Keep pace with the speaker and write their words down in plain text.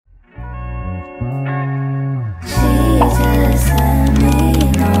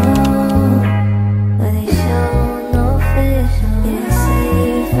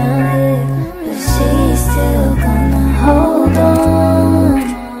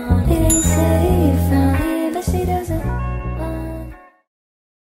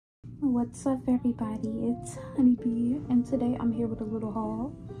What's up, everybody? It's Honeybee, and today I'm here with a little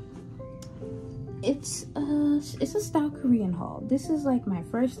haul. It's a StyleKorean haul. This is like my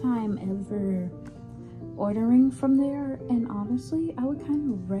first time ever ordering from there, and honestly, I would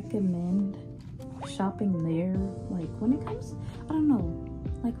kind of recommend shopping there. Like when it comes, I don't know,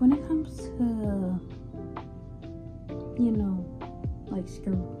 like when it comes to, you know, like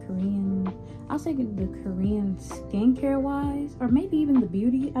Korean, I'll say the Korean skincare wise, or maybe even the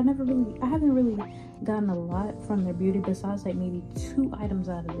beauty. I haven't really gotten a lot from their beauty besides like maybe 2 items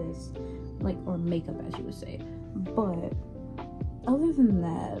out of this, like, or makeup as you would say. But other than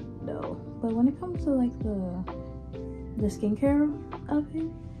that though, but when it comes to like the skincare of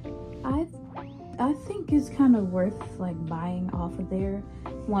it, I think it's kind of worth like buying off of there.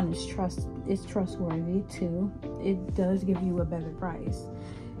 One is it's trustworthy. 2, it does give you a better price.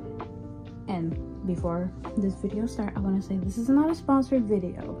 And before this video starts, I want to say this is not a sponsored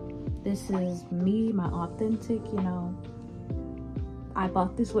video. This is me, my authentic, you know, I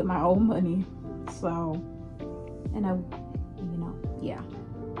bought this with my own money, so, and I, you know, yeah.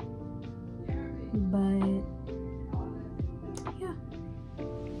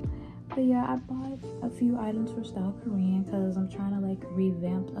 But yeah, I bought a few items for StyleKorean because I'm trying to like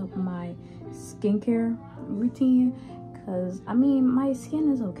revamp up my skincare routine. Because I mean, my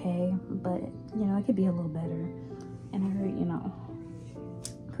skin is okay, but you know, it could be a little better. And I heard, you know,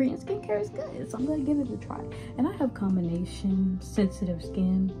 Korean skincare is good, so I'm gonna give it a try. And I have combination sensitive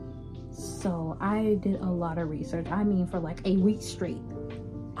skin, so I did a lot of research. I mean, for like a week straight,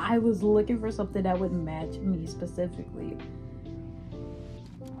 I was looking for something that would match me specifically.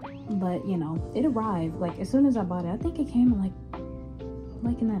 But you know, it arrived like as soon as I bought it. I think it came in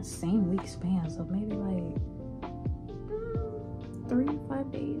like in that same week span, so maybe like 3 to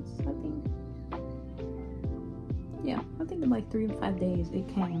 5 days, I think. Yeah, I think in like 3 to 5 days it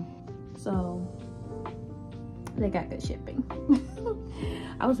came, so they got good shipping.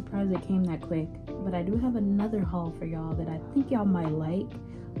 I was surprised it came that quick. But I do have another haul for y'all that I think y'all might like,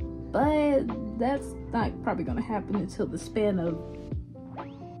 but that's not probably gonna happen until the span of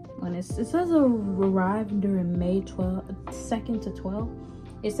when it says it arrived during May 2nd to 12th.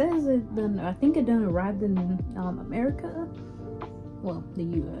 It says it done, I think it done arrived in America, well, the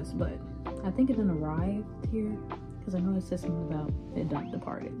US, but I think it done arrived here because I know it says something about it done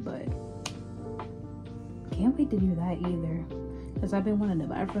departed. But can't wait to do that either, because I've been wanting to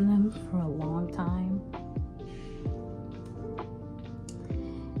buy from them for a long time,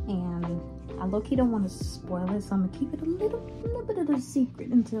 and I low-key don't want to spoil it, so I'm gonna keep it a little bit of a secret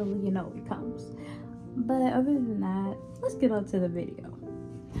until, you know, it comes. But other than that, let's get on to the video.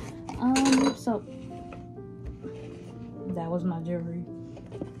 So that was my jewelry.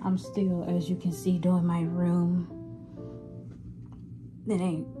 I'm still, as you can see, doing my room. It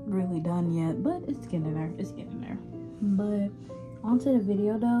ain't really done yet, but it's getting there. It's getting there. But onto the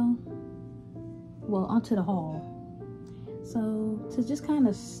video though. Well, onto the haul. So to just kind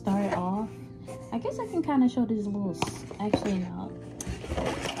of start off, I guess I can kind of show this little, actually no,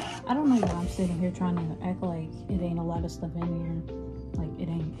 I don't know why I'm sitting here trying to act like it ain't a lot of stuff in here. Like it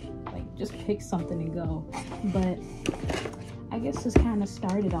ain't, like just pick something and go. But I guess just kind of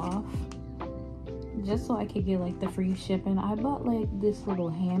started off just so I could get like the free shipping. I bought like this little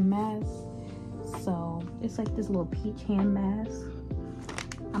hand mask. So it's like this little peach hand mask.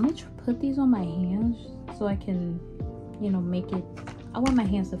 I'm gonna put these on my hands so I can, you know, make it, I want my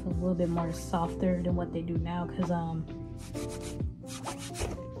hands to feel a little bit more softer than what they do now, because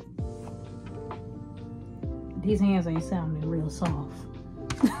these hands ain't sounding real soft.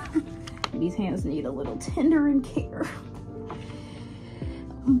 These hands need a little tender and care.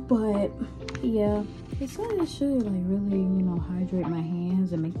 But yeah, it said it should like really, you know, hydrate my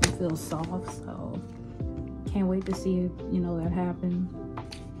hands and make them feel soft, so can't wait to see, you know, that happen.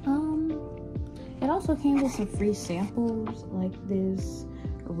 It also came with some free samples, like this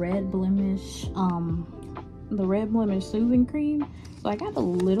red blemish, the red blemish soothing cream. So I got a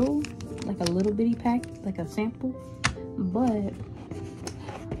little bitty pack, like a sample, but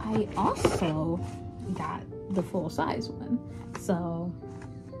I also got the full size one. So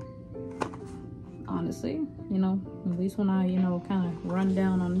honestly, you know, at least when I, you know, kind of run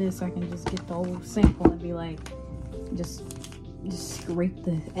down on this, I can just get the whole sample and be like, just scrape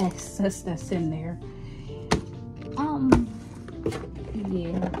the excess that's in there.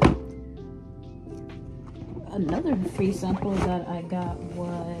 Yeah. Another free sample that I got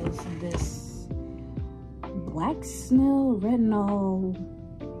was this black snail retinol.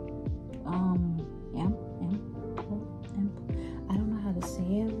 I don't know how to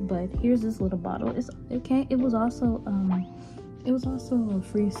say it, but here's this little bottle. It was also it was also a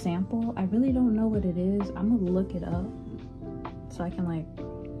free sample. I really don't know what it is. I'm gonna look it up so I can like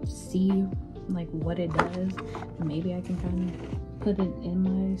see like what it does. Maybe I can kind of put it in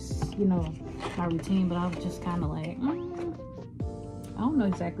my, you know, my routine, but I was just kind of like, I don't know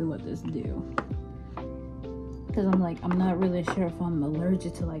exactly what this do. Because I'm like, I'm not really sure if I'm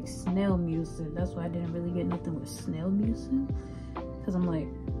allergic to like snail mucin. That's why I didn't really get nothing with snail mucin. Because I'm like,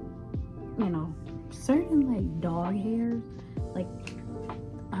 you know, certain like dog hairs, like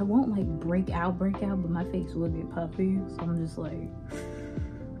I won't like break out, but my face will get puffy. So I'm just like,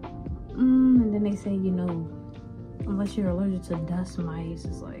 and then they say, you know, unless you're allergic to dust mites,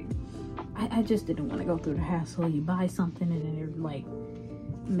 it's like, I just didn't want to go through the hassle. You buy something and then it like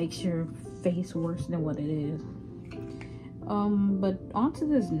makes your face worse than what it is. But onto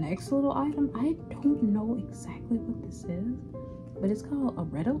this next little item. I don't know exactly what this is, but it's called a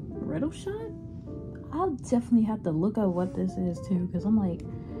Riddle shot. I'll definitely have to look up what this is too, because I'm like,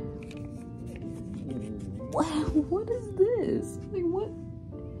 what is this? Like, what?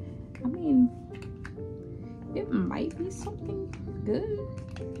 I mean, it might be something good.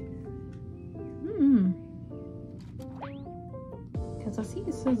 Because I see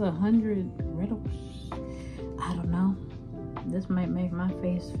it says 100 riddles. I don't know. This might make my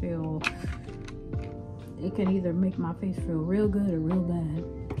face feel, it can either make my face feel real good or real bad.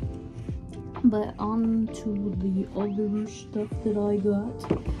 But on to the other stuff that I got.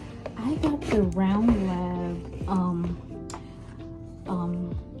 I got the Round Lab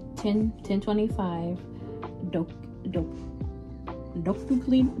 1025 Doctor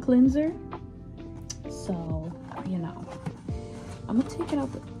Cleanser. So, you know, I'm gonna take it out.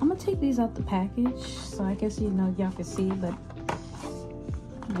 I'm gonna take these out the package, so I guess, you know, y'all can see. But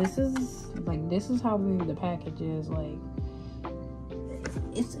this is how big the package is. Like,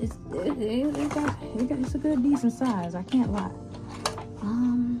 it's a good decent size. I can't lie.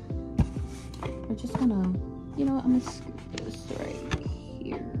 We're just gonna, you know, I'm gonna scoop this right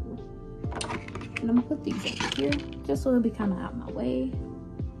here, and I'm gonna put these up here just so it'll be kind of out my way.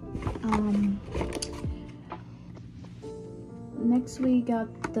 Next we got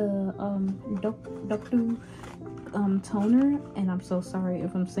the Doctor toner, and I'm so sorry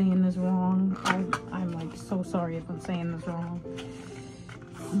if I'm saying this wrong. I'm like so sorry if I'm saying this wrong.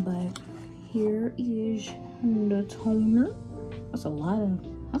 But here is the toner. That's a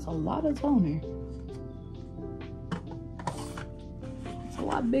lot of toner. It's a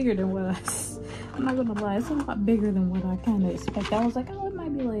lot bigger than what I'm not gonna lie, it's a lot bigger than what I kind of expect. I was like, oh, it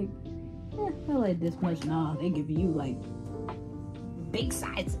might be like, not like this much. Nah, they give you like big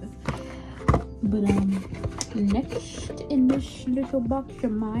sizes. But next in this little box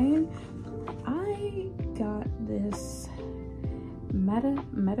of mine, I got this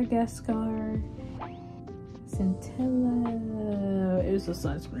Madagascar Centella. It's a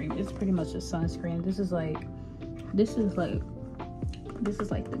sunscreen. It's pretty much a sunscreen. This is like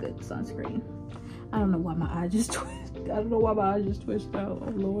the good sunscreen. I don't know why my eye just twitched out.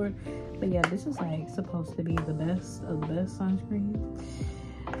 Oh Lord. But yeah, this is like supposed to be the best of the best sunscreen.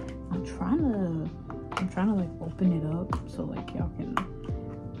 I'm trying to like open it up so like y'all can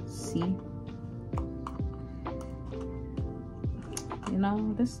see. You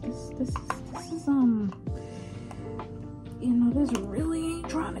know, this is you know, this really ain't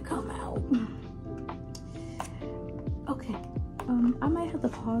trying to come out. Okay, I might have to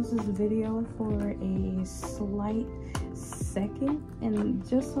pause this video for a slight second, and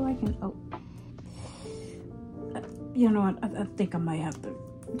just so I can, you know what, I think I might have to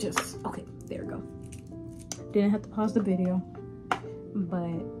just, okay, there we go. Didn't have to pause the video,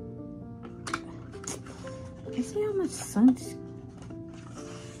 but you see how much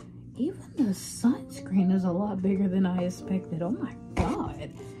even the sunscreen is a lot bigger than I expected. Oh my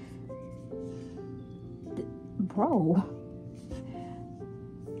god. Bro.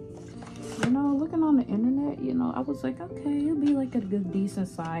 You know, looking on the internet, you know, I was like, okay, it'll be like a good decent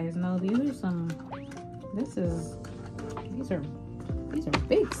size. No, these are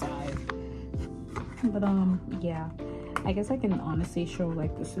big size. But yeah, I guess I can honestly show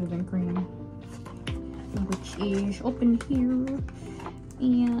like the soothing cream, which is open here.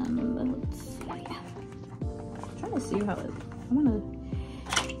 And let's see. I'm trying to see how it, I mean,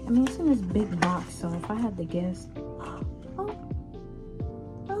 it's in this big box, so if I had to guess,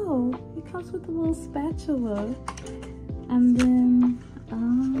 oh, it comes with a little spatula, and then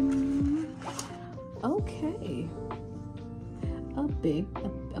okay, a big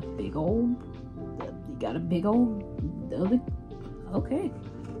old, you got a big old, okay,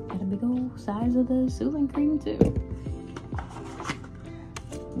 got a big old size of the soothing cream too.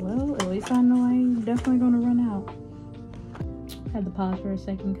 Well, at least I know I ain't definitely gonna run out. had to pause for a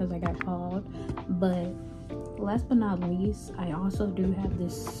second because I got called. But last but not least, I also do have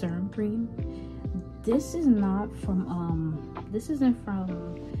this serum cream. This is not from this isn't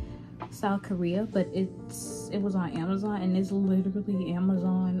from StyleKorean, but it was on Amazon, and it's literally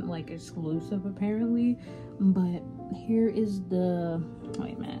Amazon like exclusive apparently. But here is the,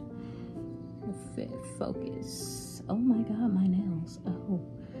 wait a minute, focus. Oh my god, my nails. Oh,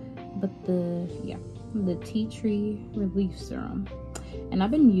 but the tea tree relief serum, and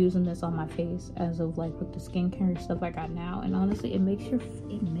I've been using this on my face as of like with the skincare stuff I got now, and honestly it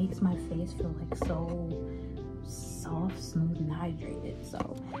makes my face feel like so soft, smooth, and hydrated.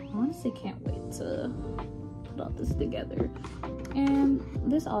 So I honestly can't wait to put all this together. And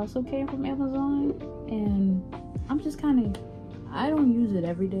this also came from Amazon, and I'm just kind of, I don't use it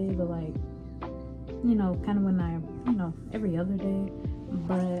every day, but like, you know, kind of when I, you know, every other day.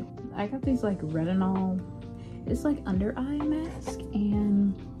 But I got these like retinol, it's like under eye mask,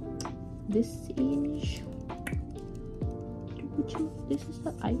 and this is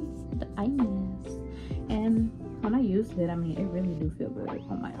the eye mask. And when I used it, I mean, it really do feel good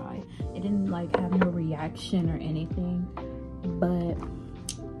on my eye. It didn't like have no reaction or anything. But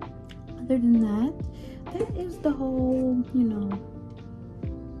other than that, that is the whole, you know,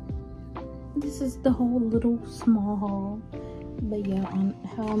 this is the whole little small haul. But yeah, on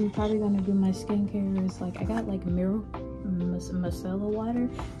how I'm probably gonna do my skincare is like, I got like micellar water,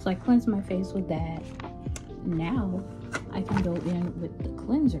 so I cleanse my face with that. Now I can go in with the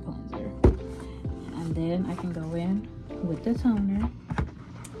cleanser, and then I can go in with the toner.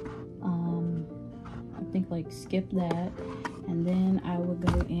 I think like skip that, and then I will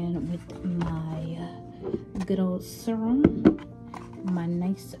go in with my good old serum, my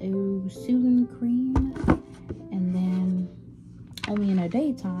nice old soothing cream, and then only in the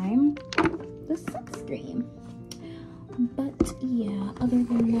daytime the sunscreen. But yeah, other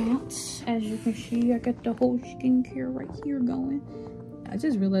than that, as you can see, I got the whole skincare right here going. I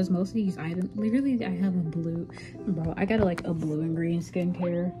just realized most of these items, literally I have a blue, bro, I got like a blue and green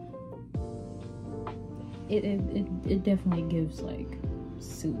skincare. It definitely gives like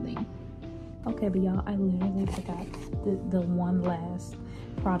soothing. Okay, but y'all, I literally forgot the one last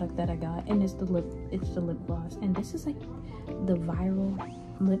product that I got, and it's the lip gloss, and this is like the viral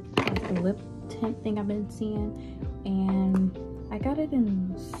lip tint thing I've been seeing, and I got it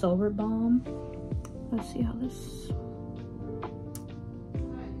in Sober Balm. Let's see how this,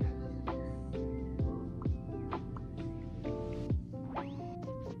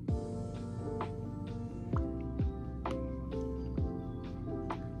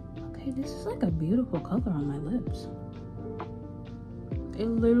 okay, this is like a beautiful color on my lips. It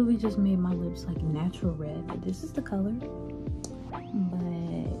literally just made my lips like natural red, but this is the color. But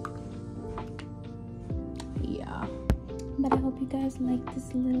yeah, but I hope you guys like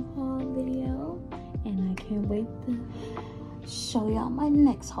this little haul video, and I can't wait to show y'all my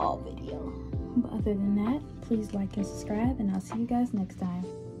next haul video. But other than that, please like and subscribe, and I'll see you guys next time.